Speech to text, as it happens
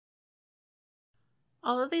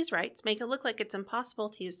All of these rights make it look like it's impossible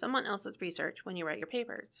to use someone else's research when you write your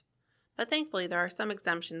papers. But thankfully, there are some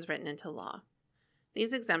exemptions written into law.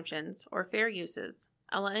 These exemptions, or fair uses,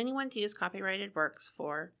 allow anyone to use copyrighted works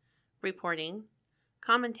for reporting,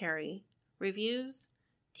 commentary, reviews,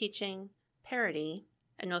 teaching, parody,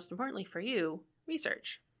 and most importantly for you,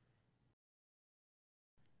 research.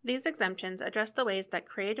 These exemptions address the ways that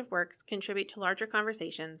creative works contribute to larger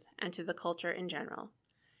conversations and to the culture in general.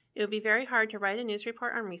 It would be very hard to write a news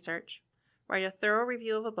report on research, write a thorough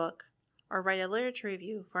review of a book, or write a literature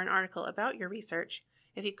review for an article about your research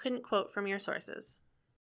if you couldn't quote from your sources.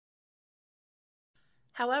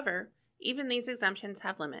 However, even these exemptions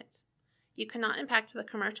have limits. You cannot impact the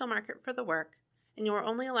commercial market for the work, and you are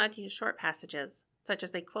only allowed to use short passages, such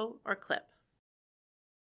as a quote or clip.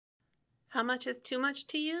 How much is too much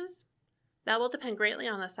to use? That will depend greatly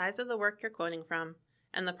on the size of the work you're quoting from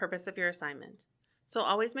and the purpose of your assignment. So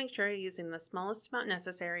always make sure you're using the smallest amount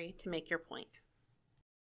necessary to make your point.